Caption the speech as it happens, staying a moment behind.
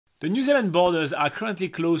The New Zealand borders are currently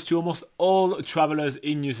closed to almost all travellers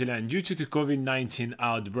in New Zealand due to the COVID-19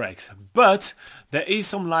 outbreaks. But there is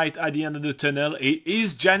some light at the end of the tunnel. It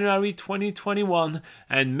is January 2021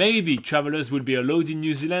 and maybe travellers will be allowed in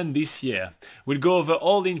New Zealand this year. We'll go over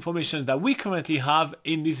all the information that we currently have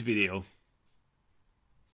in this video.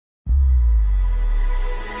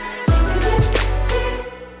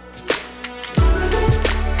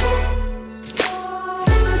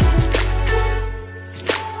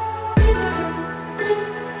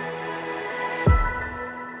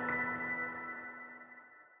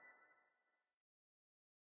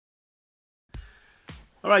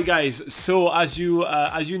 Alright guys, so as you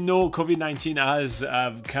know, COVID-19 has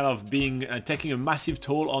kind of been taking a massive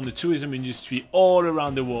toll on the tourism industry all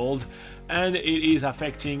around the world, and it is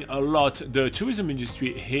affecting a lot the tourism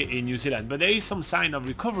industry here in New Zealand. But there is some sign of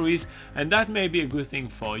recoveries, and that may be a good thing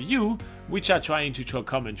for you which are trying to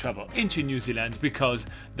come and travel into New Zealand, because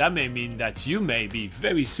that may mean that you may be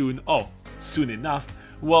very soon, or soon enough,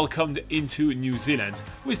 welcomed into New Zealand.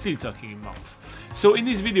 We're still talking in months. So in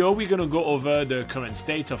this video we're going to go over the current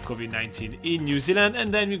state of COVID-19 in New Zealand,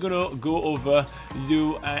 and then we're going to go over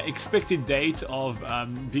the expected date of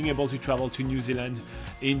being able to travel to New Zealand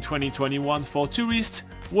in 2021 for tourists,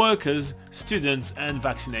 workers, students and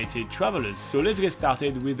vaccinated travelers. So let's get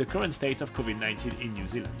started with the current state of COVID-19 in New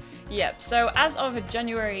Zealand. Yep, so as of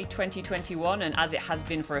January 2021, and as it has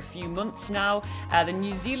been for a few months now, the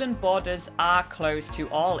New Zealand borders are closed to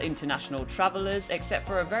all international travellers, except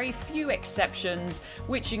for a very few exceptions,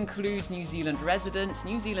 which include New Zealand residents,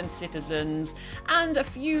 New Zealand citizens, and a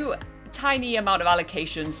few tiny amount of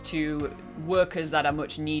allocations to workers that are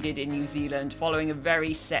much needed in New Zealand following a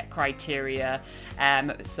very set criteria.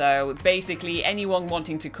 So basically anyone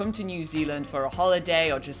wanting to come to New Zealand for a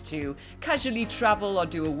holiday or just to casually travel or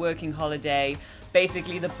do a working holiday,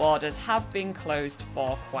 basically the borders have been closed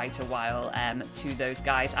for quite a while to those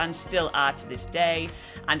guys, and still are to this day,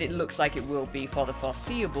 and it looks like it will be for the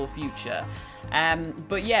foreseeable future.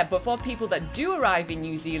 But for people that do arrive in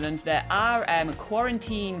New Zealand, there are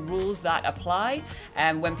quarantine rules that apply.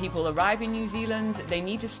 When people arrive in New Zealand, they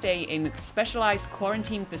need to stay in specialized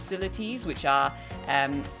quarantine facilities, which are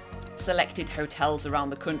selected hotels around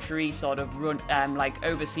the country, sort of run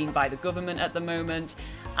overseen by the government at the moment,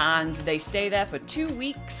 and they stay there for 2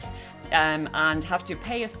 weeks and have to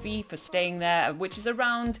pay a fee for staying there, which is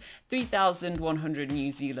around 3,100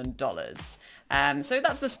 New Zealand dollars. So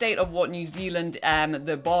that's the state of what New Zealand,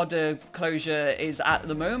 the border closure is at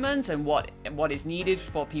the moment, and what is needed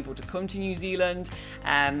for people to come to New Zealand.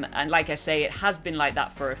 And like I say, it has been like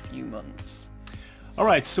that for a few months.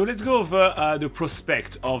 Alright, so let's go over the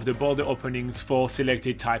prospect of the border openings for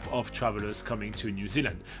selected type of travelers coming to New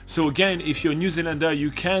Zealand. So again, if you're a New Zealander, you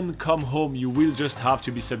can come home. You will just have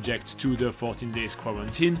to be subject to the 14 days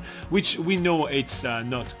quarantine, which we know it's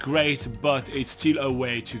not great, but it's still a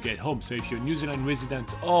way to get home. So if you're a New Zealand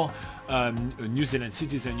resident or a New Zealand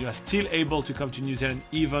citizen, you are still able to come to New Zealand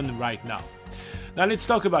even right now. Now let's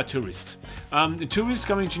talk about tourists. Tourists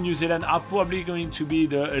coming to New Zealand are probably going to be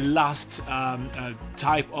the last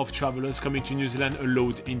type of travelers coming to New Zealand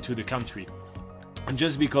allowed into the country. And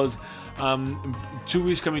just because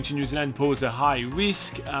tourists coming to New Zealand pose a high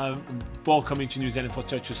risk for coming to New Zealand for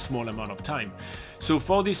such a small amount of time. So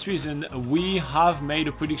for this reason, we have made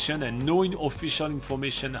a prediction, and no official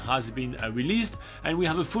information has been released, and we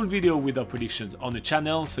have a full video with our predictions on the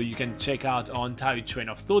channel, so you can check out our entire train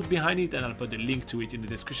of thought behind it, and I'll put a link to it in the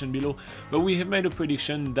description below. But we have made a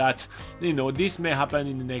prediction that, you know, this may happen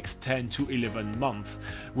in the next 10 to 11 months,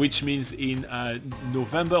 which means in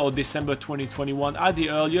November or December 2021 at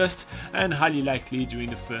the earliest, and highly likely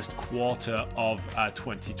during the first quarter of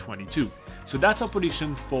 2022. So that's our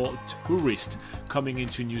prediction for tourists coming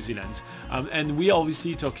into New Zealand. And we are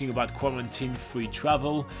obviously talking about quarantine-free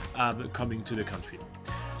travel coming to the country.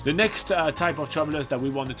 The next type of travelers that we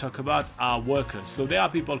want to talk about are workers. So there are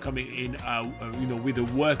people coming in with a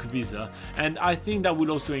work visa, and I think that will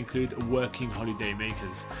also include working holiday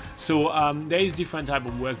makers. So there is different type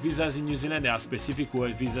of work visas in New Zealand. There are specific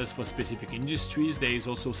work visas for specific industries. There is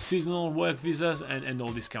also seasonal work visas and all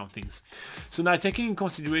these kind of things. So now, taking in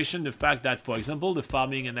consideration the fact that, for example, the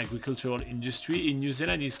farming and agricultural industry in New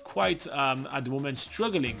Zealand is quite at the moment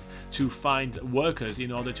struggling to find workers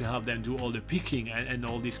in order to help them do all the picking and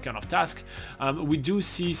all this kind of task, we do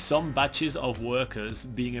see some batches of workers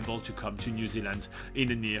being able to come to New Zealand in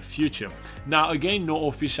the near future. Now again, no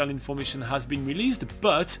official information has been released,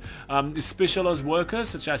 but specialized workers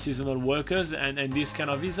such as seasonal workers and these kind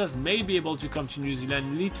of visas may be able to come to New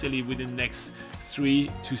Zealand literally within the next 3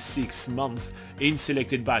 to 6 months in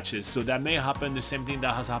selected batches. So that may happen the same thing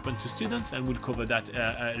that has happened to students, and we'll cover that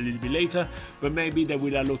a little bit later, but maybe they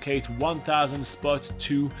will allocate 1,000 spots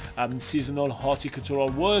to seasonal horticultural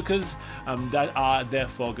workers that are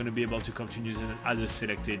therefore going to be able to come to New Zealand at a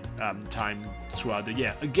selected time throughout the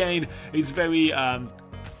year. Again, it's very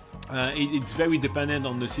it's very dependent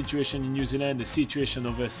on the situation in New Zealand, the situation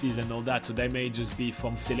overseas and all that. So they may just be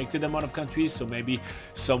from selected amount of countries. So maybe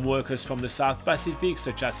some workers from the South Pacific,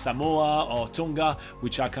 such as Samoa or Tonga,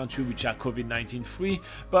 which are countries which are COVID-19 free.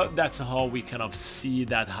 But that's how we kind of see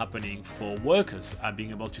that happening for workers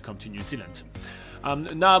being able to come to New Zealand.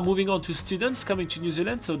 Now moving on to students coming to New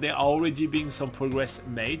Zealand. So there are already being some progress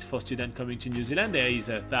made for students coming to New Zealand. There is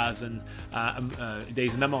an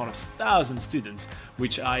amount of 1,000 students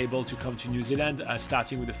which are able to come to New Zealand,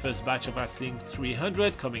 starting with the first batch of I think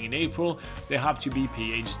 300 coming in April. They have to be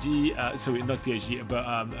PhD, sorry, not PhD, but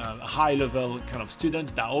high level kind of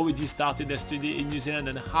students that already started their study in New Zealand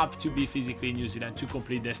and have to be physically in New Zealand to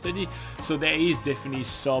complete their study. So there is definitely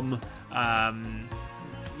some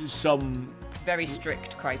very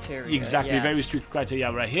strict criteria. Exactly, yeah. Very strict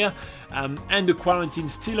criteria right here. And the quarantine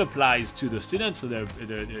still applies to the students. So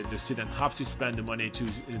the student have to spend the money to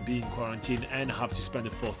be in quarantine and have to spend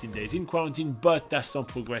the 14 days in quarantine, but there's some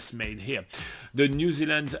progress made here. The New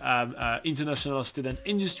Zealand international student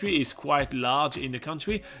industry is quite large in the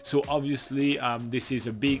country. So obviously this is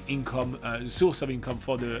a big income source of income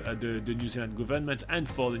for the New Zealand government and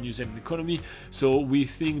for the New Zealand economy. So we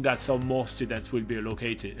think that some more students will be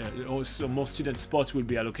allocated, or some more student spots will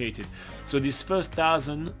be allocated. So this first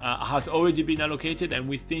 1,000 has already been allocated, and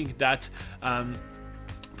we think that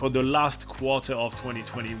for the last quarter of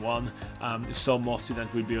 2021 some more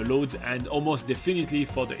students will be allowed, and almost definitely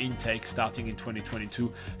for the intake starting in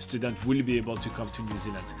 2022 students will be able to come to New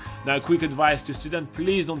Zealand. Now, quick advice to students: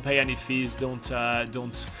 please don't pay any fees, don't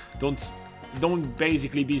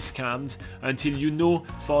basically be scammed until you know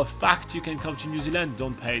for a fact you can come to New Zealand.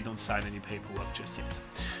 Don't sign any paperwork just yet.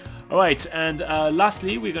 Alright, and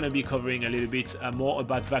lastly, we're going to be covering a little bit more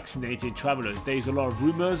about vaccinated travelers. There is a lot of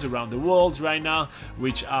rumors around the world right now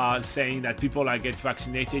which are saying that people that get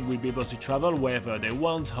vaccinated will be able to travel wherever they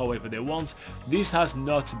want, however they want. This has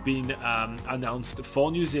not been announced for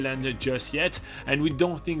New Zealand just yet, and we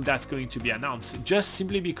don't think that's going to be announced, just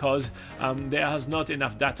simply because there has not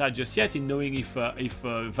enough data just yet in knowing if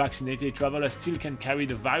vaccinated travelers still can carry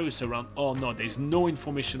the virus around or not. There's no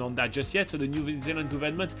information on that just yet, so the New Zealand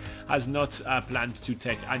government has not planned to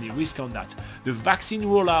take any risk on that. The vaccine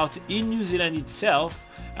rollout in New Zealand itself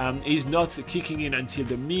is not kicking in until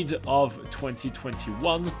the mid of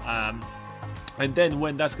 2021. And then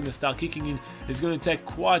when that's going to start kicking in, it's going to take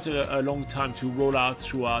quite a long time to roll out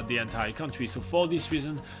throughout the entire country. So for this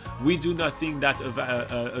reason, we do not think that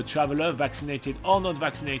a traveler, vaccinated or not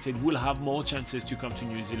vaccinated, will have more chances to come to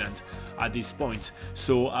New Zealand at this point.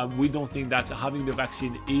 So we don't think that having the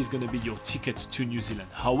vaccine is going to be your ticket to New Zealand.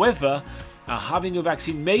 However, having a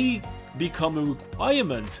vaccine may become a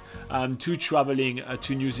requirement to traveling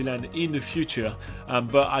to New Zealand in the future,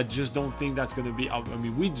 but I just don't think that's going to be,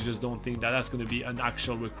 we just don't think that that's going to be an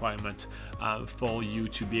actual requirement for you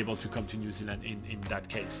to be able to come to New Zealand in that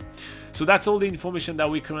case. So that's all the information that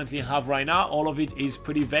we currently have right now. All of it is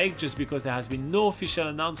pretty vague just because there has been no official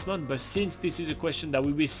announcement, but since this is a question that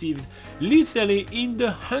we received literally in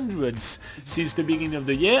the hundreds since the beginning of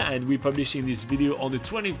the year, and we're publishing this video on the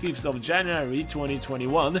 25th of January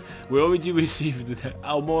 2021, we already received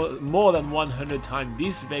more than 100 times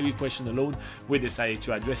this very question alone. We decided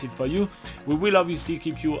to address it for you. We will obviously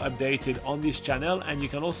keep you updated on this channel, and you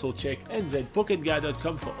can also check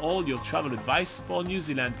nzpocketguide.com for all your travel advice for New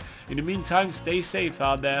Zealand. In the meantime, stay safe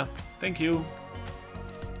out there. Thank you.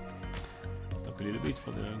 Stop a little bit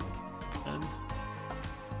for the end.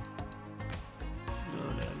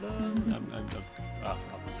 I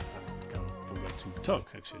forgot to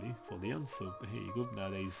talk actually for the end, so here you go. Now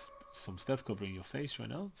there is some stuff covering your face right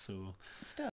now, so